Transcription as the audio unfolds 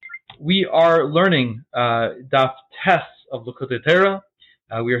We are learning Daf Tes of Likkutei Torah.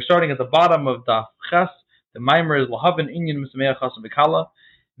 We are starting at the bottom of Daf Ches. The mimer is Lahavin Inyan Misameach Chasan B'Kala.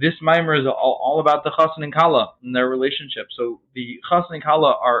 This mimer is all about the Chasan and Kala and their relationship. So the Chasan and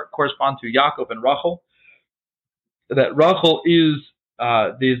Kala correspond to Yaakov and Rachel. That Rachel is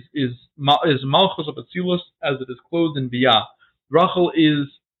Malchus of Atzilus as it is clothed in Biyah. Rachel is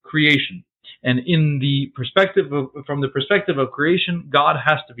creation. And from the perspective of creation, God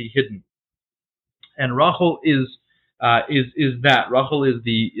has to be hidden, and Rachel is that. Rachel is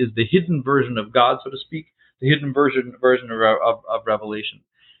the hidden version of God, so to speak, the hidden version of revelation.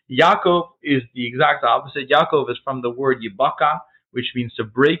 Yaakov is the exact opposite. Yaakov is from the word yibaka, which means to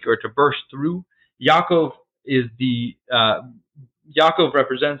break or to burst through. Yaakov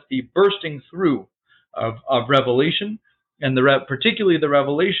represents the bursting through of revelation, and particularly the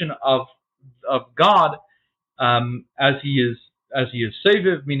revelation of God as he is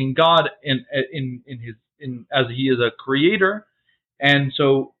Seviv, meaning God as he is a creator. And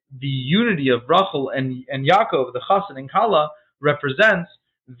so the unity of Rachel and Yaakov, the Chasan and Kala, represents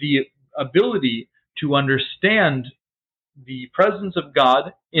the ability to understand the presence of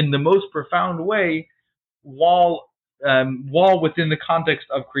God in the most profound way while within the context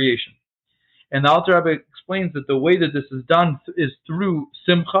of creation. And the Alter Rebbe explains that the way that this is done is through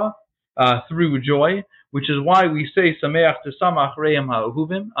simcha, through joy, which is why we say Sameach Tesamach Reim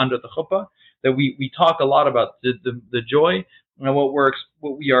Ha'ahuvim under the chuppah, that we talk a lot about the joy. And what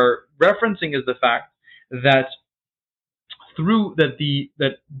we are referencing is the fact that through that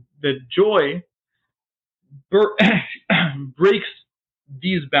joy breaks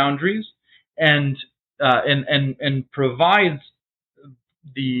these boundaries and provides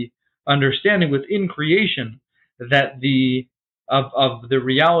the understanding within creation that of the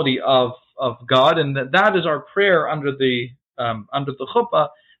reality of God, and that is our prayer under the chuppah,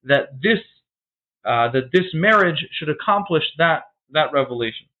 that this marriage should accomplish that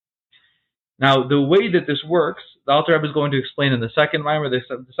revelation. Now, the way that this works, the Alter Rebbe is going to explain in the second mimer. The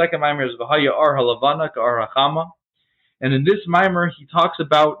second mimer is V'haya Ar Halavana Ka'ar Hachama, and in this mimer he talks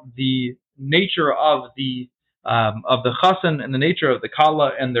about the nature of the Chasan and the nature of the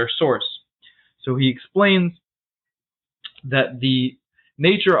Kala and their source. So he explains that the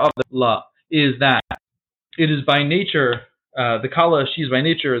nature of the La is that it is by nature, the Kala, she is by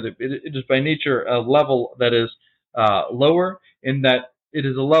nature, it is by nature a level that is lower, in that it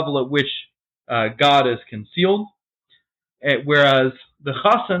is a level at which God is concealed, whereas the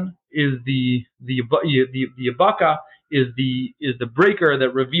Chasan is the Yabaka is the breaker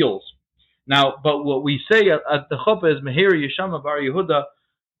that reveals. Now, but what we say at the chuppah is Meher Yeshama Bar Yehuda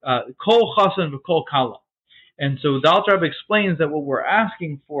Kol Chasan v'Kol Kala. And so the Alter Rebbe explains that what we're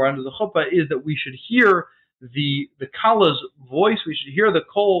asking for under the chuppah is that we should hear the Kala's voice. We should hear the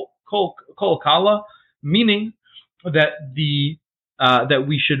Kol Kala, meaning that that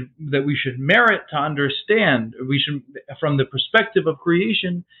we should merit to understand. We should, from the perspective of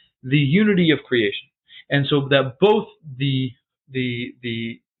creation, the unity of creation, and so that both the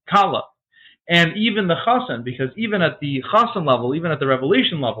Kala and even the Chasan, because even at the Chasan level, even at the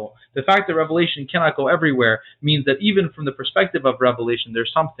revelation level, the fact that revelation cannot go everywhere means that even from the perspective of revelation,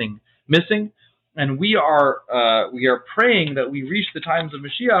 there's something missing. And we are praying that we reach the times of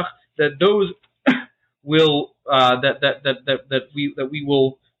Mashiach, that those will that we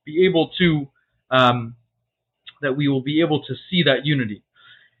will be able to see that unity.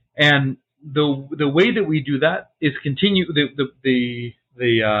 And the way that we do that is continue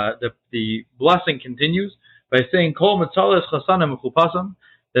the blessing continues by saying Kol Matzales Chasanim Mechupasam,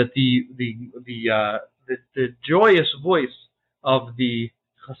 that the joyous voice of the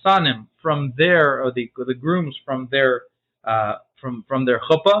Chasanim from their, or the grooms from their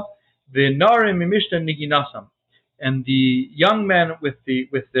chuppah, the Narim Mimishta Niginasam, and the young men with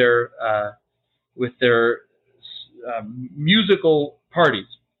their musical parties.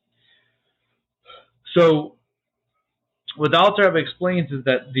 So what the Alter Rebbe explains is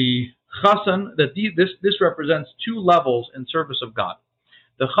that the Chasan, this represents two levels in service of God.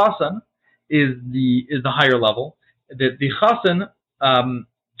 The Chasan is the higher level. The Chasan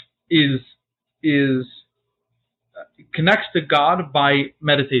connects to God by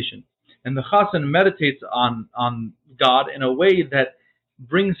meditation, and the Chasan meditates on God in a way that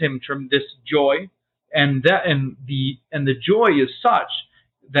brings him this joy, and the joy is such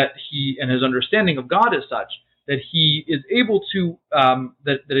that and his understanding of God is such that he is able to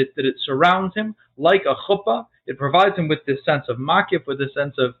that it surrounds him like a chuppah. It provides him with this sense of makif, with this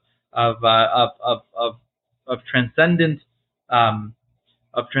sense of transcendent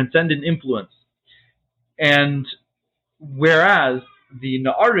influence. And whereas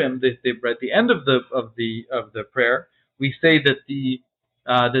Na'arim, at the end of the prayer, we say that the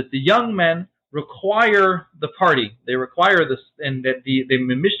young men require the party. They require this, and that the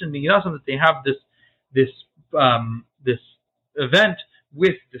mission that they have this event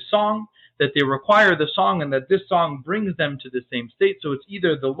with the song, that they require the song, and that this song brings them to the same state. So it's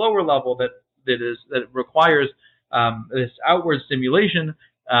either the lower level that requires this outward stimulation,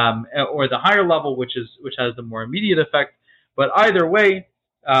 or the higher level, which has the more immediate effect. But either way,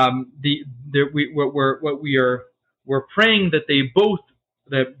 we're praying that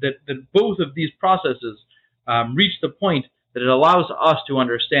both of these processes reach the point that it allows us to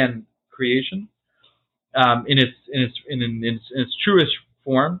understand creation in its truest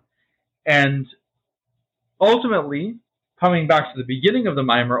form, and ultimately, coming back to the beginning of the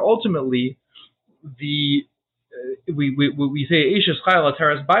Maimer, ultimately we say Eishes Chayla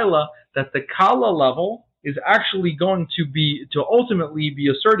Teres Baila, that the Kala level is actually going to ultimately be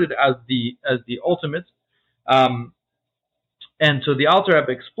asserted as the ultimate, and so the Alter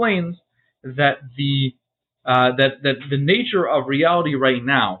Rebbe explains that that the nature of reality right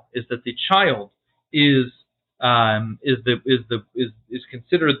now is that the child is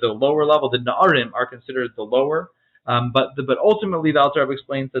considered the lower level. The Na'arim are considered the lower, but ultimately the Alter Rebbe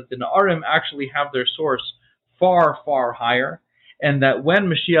explains that the Na'arim actually have their source far, far higher, and that when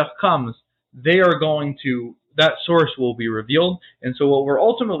Mashiach comes, that source will be revealed. And so what we're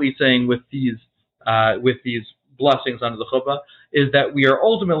ultimately saying with these blessings under the chuppah is that we are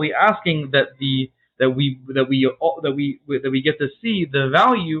ultimately asking that we get to see the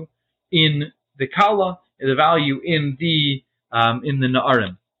value in the kala, the value in the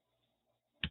Na'arim.